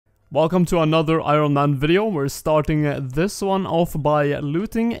Welcome to another Ironman video. We're starting this one off by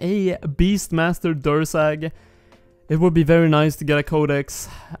looting a Beastmaster Dursag. It would be very nice to get a codex.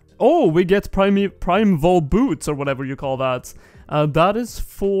 Oh, we get Prime Vol boots or whatever you call that. That is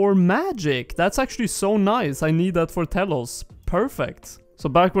for magic. That's actually so nice. I need that for Telos. Perfect. So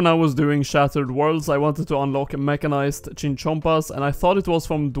back when I was doing Shattered Worlds, I wanted to unlock Mechanized Chinchompas, and I thought it was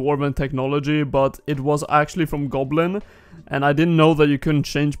from Dwarven technology, but it was actually from Goblin, and I didn't know that you couldn't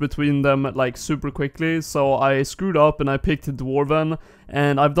change between them like super quickly, so I screwed up and I picked Dwarven,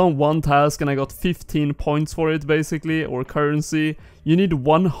 and I've done one task and I got 15 points for it basically, or currency. You need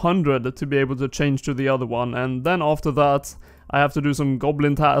 100 to be able to change to the other one, and then after that I have to do some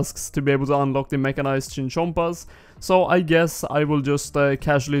Goblin tasks to be able to unlock the Mechanized Chinchompas. So I guess I will just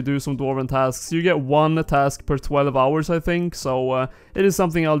casually do some Dwarven tasks. You get one task per 12 hours, I think, so it is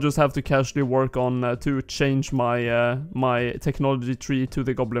something I'll just have to casually work on to change my my technology tree to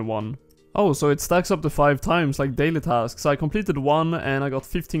the Goblin one. Oh, so it stacks up to 5 times, like daily tasks. I completed one and I got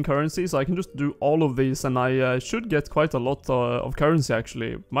 15 currency, so I can just do all of these and I should get quite a lot of currency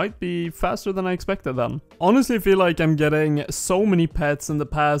actually. Might be faster than I expected then. Honestly, I feel like I'm getting so many pets in the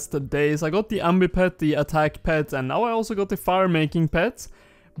past days. I got the Ambi pet, the attack pet, and now I also got the fire making pet.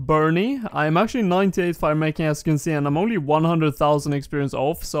 Bernie. I'm actually 98 fire making as you can see, and I'm only 100,000 experience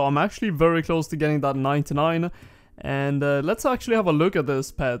off, so I'm actually very close to getting that 99. And let's actually have a look at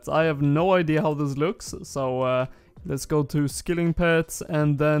this pet. I have no idea how this looks, so let's go to skilling pets,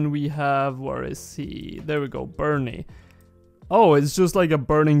 and then we have, where is he? There we go, Bernie. Oh, it's just like a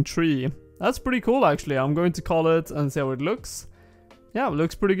burning tree. That's pretty cool actually. I'm going to call it and see how it looks. Yeah, it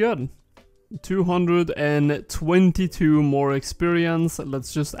looks pretty good. 222 more experience.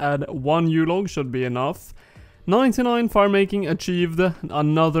 Let's just add 1 U-log, should be enough. 99 fire making achieved,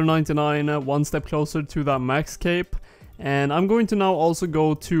 another 99, one step closer to that max cape. And I'm going to now also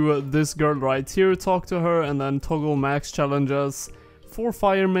go to this girl right here, talk to her, and then toggle max challenges for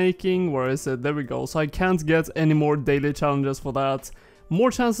fire making. Where is it? There we go. So I can't get any more daily challenges for that. More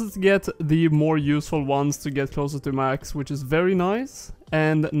chances to get the more useful ones to get closer to max, which is very nice.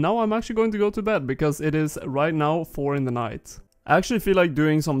 And now I'm actually going to go to bed because it is right now 4 in the night. I actually feel like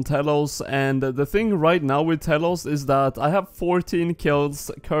doing some Telos, and the thing right now with Telos is that I have 14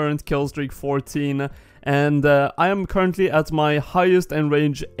 kills, current kill streak 14, and I am currently at my highest end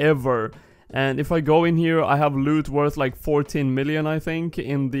range ever. And if I go in here, I have loot worth like 14 million, I think,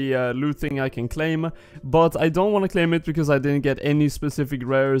 in the loot thing I can claim. But I don't want to claim it because I didn't get any specific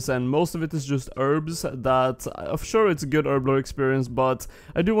rares, and most of it is just herbs that, sure, it's a good herblore experience, but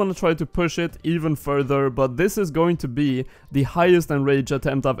I do want to try to push it even further. But this is going to be the highest enrage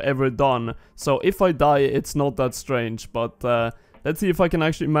attempt I've ever done. So if I die, it's not that strange, but let's see if I can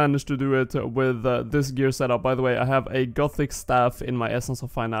actually manage to do it with this gear setup. By the way, I have a Gothic staff in my Essence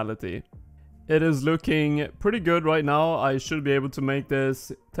of Finality. It is looking pretty good right now. I should be able to make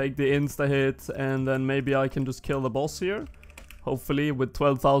this, take the insta hit, and then maybe I can just kill the boss here. Hopefully with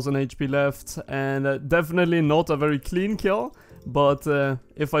 12,000 HP left, and definitely not a very clean kill. But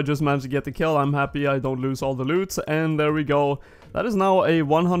if I just manage to get the kill, I'm happy I don't lose all the loot. And there we go. That is now a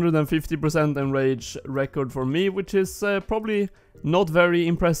 150% enrage record for me, which is probably not very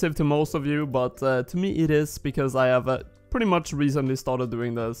impressive to most of you, but to me it is, because I have pretty much recently started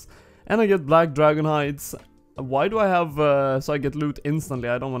doing this. And I get black dragon hides. Why do I have, so I get loot instantly?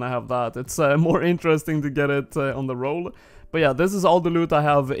 I don't want to have that. It's more interesting to get it on the roll. But yeah, this is all the loot I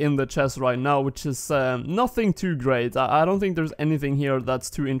have in the chest right now, which is nothing too great. I don't think there's anything here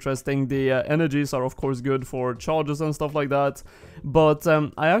that's too interesting. The energies are of course good for charges and stuff like that. But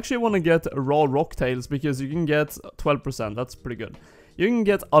I actually want to get raw rocktails, because you can get 12%, that's pretty good. You can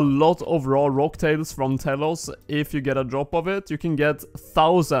get a lot of raw rocktails from Telos if you get a drop of it. You can get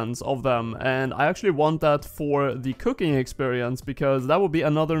thousands of them, and I actually want that for the cooking experience, because that would be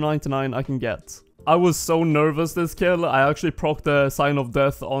another 99 I can get. I was so nervous this kill. I actually procced the sign of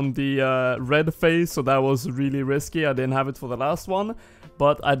death on the red phase, so that was really risky. I didn't have it for the last one,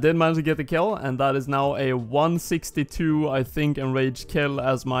 but I did manage to get the kill, and that is now a 162, I think, enraged kill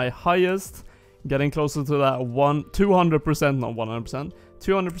as my highest. Getting closer to that 200%, not 100%,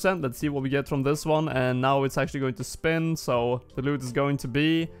 200%. Let's see what we get from this one. And now it's actually going to spin, so the loot is going to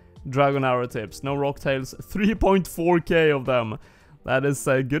be dragon arrow tips, no rocktails, 3.4k of them. That is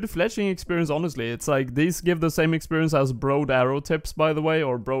a good fletching experience, honestly. It's like, these give the same experience as broad arrow tips, by the way,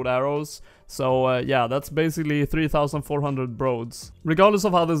 or broad arrows. So yeah, that's basically 3,400 broads. Regardless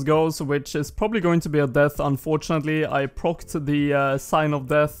of how this goes, which is probably going to be a death, unfortunately, I procced the sign of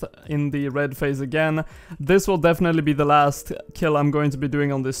death in the red phase again. This will definitely be the last kill I'm going to be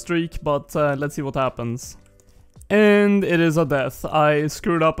doing on this streak, but let's see what happens. And it is a death. I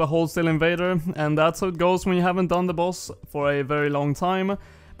screwed up a wholesale invader, and that's how it goes when you haven't done the boss for a very long time.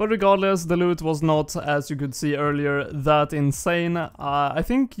 But regardless, the loot was not, as you could see earlier, that insane. I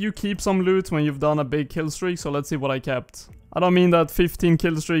think you keep some loot when you've done a big kill streak, so let's see what I kept. I don't mean that 15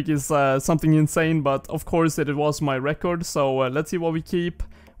 kill streak is something insane, but of course it was my record, so let's see what we keep.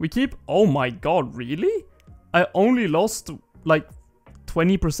 We keep, oh my god, really? I only lost like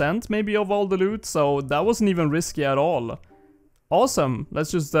 20% maybe of all the loot, so that wasn't even risky at all. Awesome,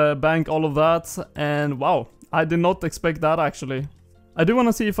 let's just bank all of that, and wow, I did not expect that actually. I do want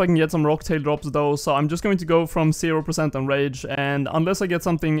to see if I can get some rocktail drops though, so I'm just going to go from 0% on rage, and unless I get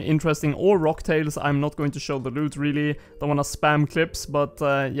something interesting or rocktails, I'm not going to show the loot really. Don't want to spam clips, but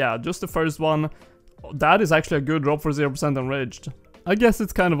yeah, just the first one. That is actually a good drop for 0% enraged. I guess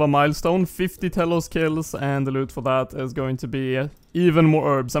it's kind of a milestone, 50 Telos kills, and the loot for that is going to be even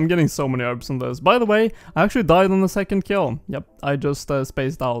more herbs. I'm getting so many herbs on this. By the way, I actually died on the second kill. Yep, I just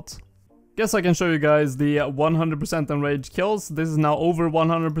spaced out. Guess I can show you guys the 100% enraged kills. This is now over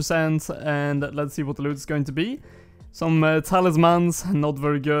 100%, and let's see what the loot is going to be. Some talismans, not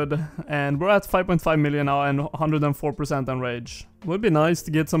very good, and we're at 5.5 million now and 104% enrage. Would be nice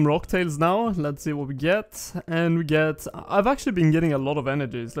to get some rocktails now. Let's see what we get. And we get, I've actually been getting a lot of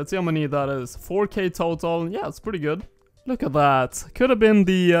energies. Let's see how many that is. 4k total. Yeah, it's pretty good. Look at that. Could have been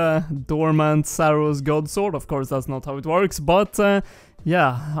the dormant Saros god sword. Of course, that's not how it works, but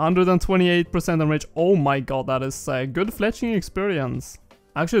yeah, 128% enrage. Oh my god, that is a good fletching experience.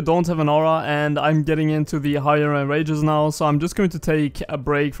 I actually don't have an aura, and I'm getting into the higher enrages now, so I'm just going to take a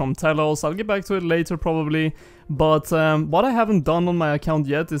break from Telos. I'll get back to it later probably, but what I haven't done on my account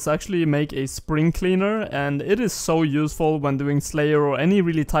yet is actually make a spring cleaner, and it is so useful when doing Slayer or any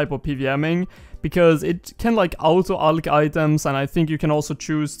really type of PVMing, because it can like auto-alch items, and I think you can also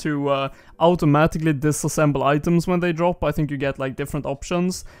choose to automatically disassemble items when they drop. I think you get like different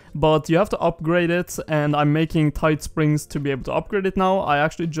options, but you have to upgrade it, and I'm making tight springs to be able to upgrade it now. I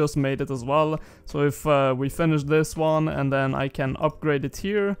actually just made it as well, so if we finish this one, and then I can upgrade it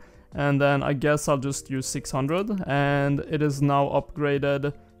here, and then I guess I'll just use 600, and it is now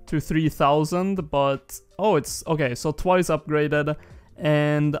upgraded to 3000, but oh, it's okay, so twice upgraded.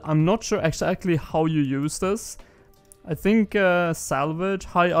 And I'm not sure exactly how you use this. I think salvage,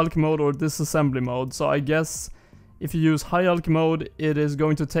 high alch mode, or disassembly mode. So I guess if you use high alch mode, it is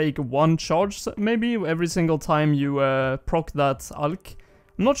going to take one charge maybe every single time you proc that alch.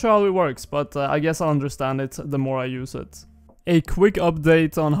 I'm not sure how it works, but I guess I'll understand it the more I use it. A quick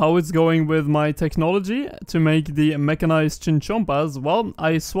update on how it's going with my technology to make the mechanized chinchompas. Well,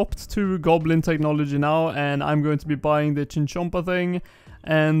 I swapped to goblin technology now, and I'm going to be buying the chinchompa thing,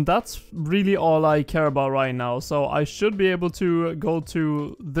 and that's really all I care about right now. So I should be able to go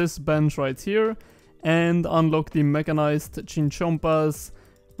to this bench right here and unlock the mechanized chinchompas,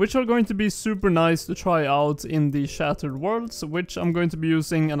 which are going to be super nice to try out in the Shattered Worlds, which I'm going to be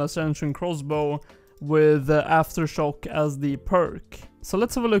using an Ascension crossbow with Aftershock as the perk. So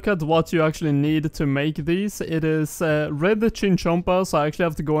let's have a look at what you actually need to make these. It is red chinchompas, so I actually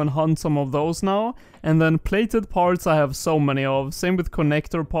have to go and hunt some of those now. And then plated parts I have so many of, same with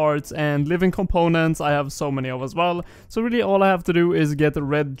connector parts, and living components I have so many of as well. So really all I have to do is get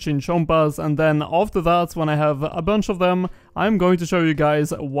red chinchompas, and then after that, when I have a bunch of them, I'm going to show you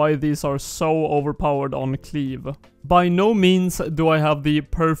guys why these are so overpowered on cleave. By no means do I have the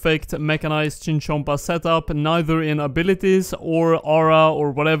perfect mechanized chinchompa setup, neither in abilities or aura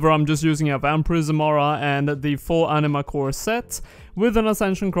or whatever. I'm just using a vampirism aura and the full anima core set, with an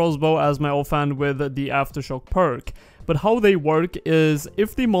Ascension crossbow as my offhand with the Aftershock perk. But how they work is,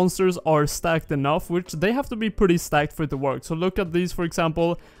 if the monsters are stacked enough, which they have to be pretty stacked for it to work. So look at these, for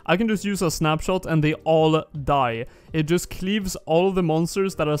example, I can just use a snapshot and they all die. It just cleaves all of the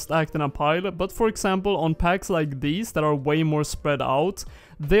monsters that are stacked in a pile. But for example, on packs like these that are way more spread out,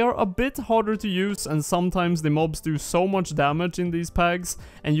 they are a bit harder to use, and sometimes the mobs do so much damage in these packs,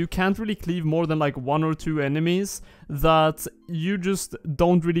 and you can't really cleave more than like 1 or 2 enemies, that you just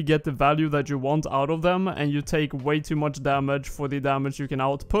don't really get the value that you want out of them, and you take way too much damage for the damage you can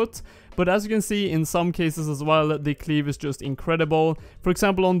output. But as you can see, in some cases as well, the cleave is just incredible. For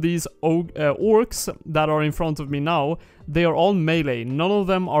example, on these orcs that are in front of me now, they are all melee. None of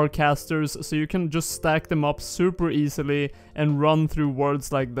them are casters, so you can just stack them up super easily and run through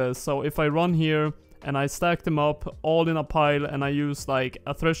worlds like this. So if I run here and I stack them up all in a pile and I use like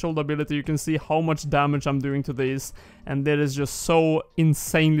a threshold ability, you can see how much damage I'm doing to these, and that is just so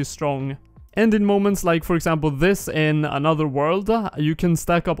insanely strong. And in moments like, for example, this in another world, you can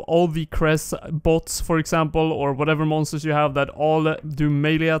stack up all the crest bots, for example, or whatever monsters you have that all do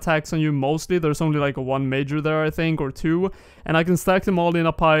melee attacks on you mostly. There's only like one major there, I think, or two. And I can stack them all in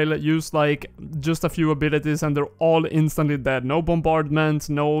a pile, use like just a few abilities, and they're all instantly dead. No bombardment,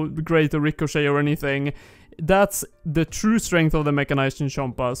 no greater ricochet or anything. That's the true strength of the mechanized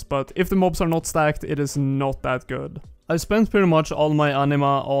chinchompas, but if the mobs are not stacked, it is not that good. I spent pretty much all my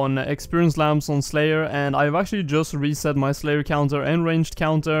anima on experience lamps on Slayer, and I've actually just reset my Slayer counter and ranged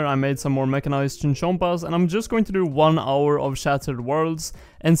counter. I made some more mechanized chinchompas, and I'm just going to do 1 hour of Shattered Worlds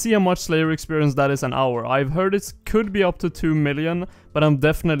and see how much Slayer experience that is an hour. I've heard it could be up to 2 million, but I'm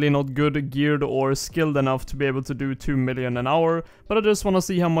definitely not good, geared, or skilled enough to be able to do 2 million an hour. But I just want to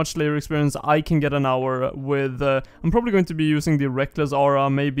see how much Slayer experience I can get an hour with. I'm probably going to be using the Reckless aura.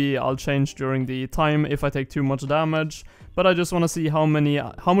 Maybe I'll change during the time if I take too much damage. But I just want to see how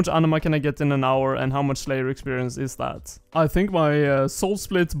much anima can I get in an hour and how much Slayer experience is that. I think my soul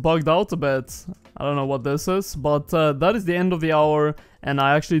split bugged out a bit. I don't know what this is, but that is the end of the hour, and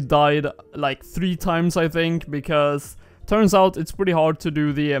I actually died like 3 times, I think, because turns out it's pretty hard to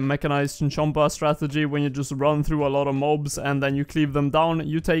do the mechanized chinchompa strategy when you just run through a lot of mobs and then you cleave them down.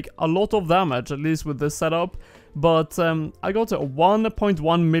 You take a lot of damage, at least with this setup. But I got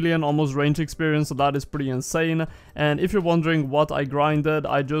 1.1 million almost range experience, so that is pretty insane. And if you're wondering what I grinded,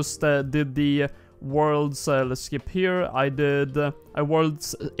 I just did the worlds, let's skip here. I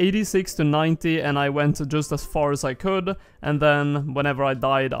worlds 86 to 90, and I went just as far as I could, and then whenever I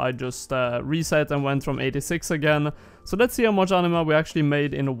died I just reset and went from 86 again. So let's see how much anima we actually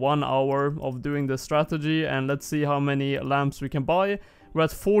made in 1 hour of doing this strategy, and let's see how many lamps we can buy. We're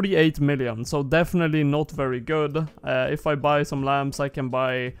at 48 million, so definitely not very good. If I buy some lamps, I can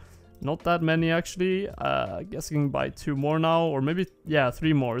buy not that many actually. I guess I can buy 2 more now, or maybe, yeah,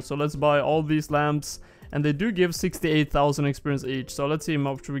 3 more. So let's buy all these lamps, and they do give 68,000 experience each. So let's see how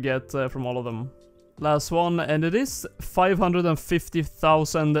much we get from all of them. Last one, and it is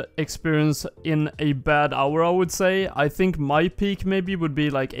 550,000 experience in a bad hour, I would say. I think my peak maybe would be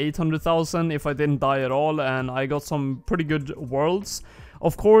like 800,000 if I didn't die at all, and I got some pretty good worlds.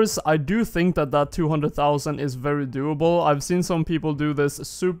 Of course, I do think that 200,000 is very doable. I've seen some people do this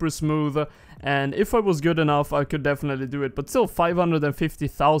super smooth, and if I was good enough, I could definitely do it. But still,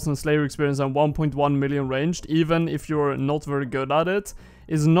 550,000 Slayer experience and 1.1 million ranged, even if you're not very good at it,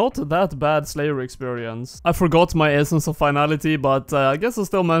 is not that bad Slayer experience. I forgot my essence of finality, but I guess I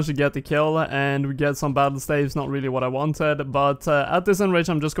still managed to get the kill, and we get some battle staves, not really what I wanted. But at this end range,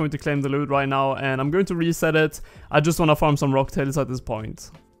 I'm just going to claim the loot right now, and I'm going to reset it. I just want to farm some rocktails at this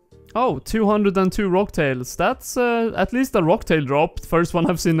point. Oh, 202 rocktails. That's at least a rocktail drop. First one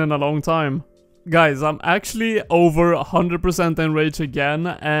I've seen in a long time. Guys, I'm actually over 100% enraged again,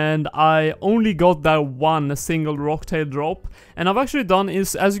 and I only got that one single rocktail drop. And I've actually done,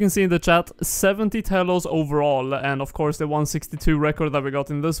 as you can see in the chat, 70 telos overall, and of course the 162 record that we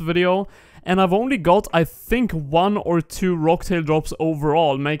got in this video. And I've only got, I think, 1 or 2 rocktail drops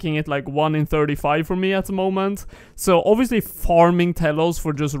overall, making it like 1 in 35 for me at the moment. So obviously farming telos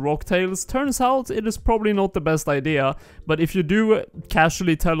for just rocktails, turns out it is probably not the best idea. But if you do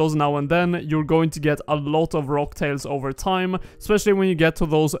casually telos now and then, you're going to get a lot of rocktails over time. Especially when you get to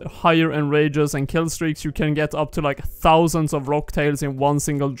those higher enrages and kill streaks, you can get up to like thousands of rocktails in one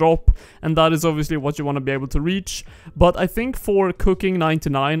single drop. And that is obviously what you want to be able to reach. But I think for cooking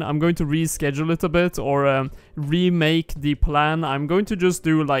 99, I'm going to reschedule it a bit, or remake the plan. I'm going to just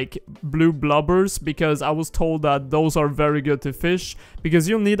do like blue blubbers, because I was told that those are very good to fish, because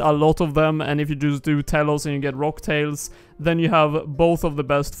you'll need a lot of them, and if you just do telos and you get rocktails, then you have both of the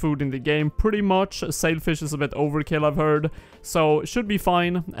best food in the game pretty much. Sailfish is a bit overkill, I've heard, so should be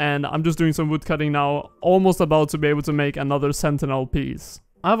fine. And I'm just doing some wood cutting now, almost about to be able to make another sentinel piece.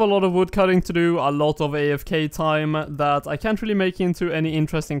 I have a lot of wood cutting to do, a lot of AFK time that I can't really make into any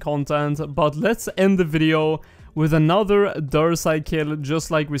interesting content, but let's end the video with another Durside kill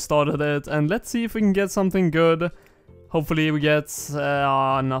just like we started it, and let's see if we can get something good. Hopefully we get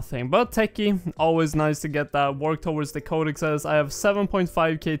nothing, but techie, always nice to get that, work towards the codexes. I have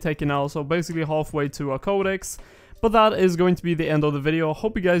 7.5k techie now, so basically halfway to a codex. But that is going to be the end of the video.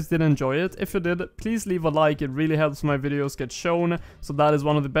 Hope you guys did enjoy it. If you did, please leave a like. It really helps my videos get shown. So that is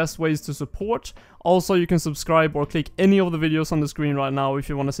one of the best ways to support. Also, you can subscribe or click any of the videos on the screen right now if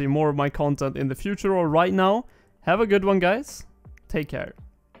you want to see more of my content in the future or right now. Have a good one, guys. Take care.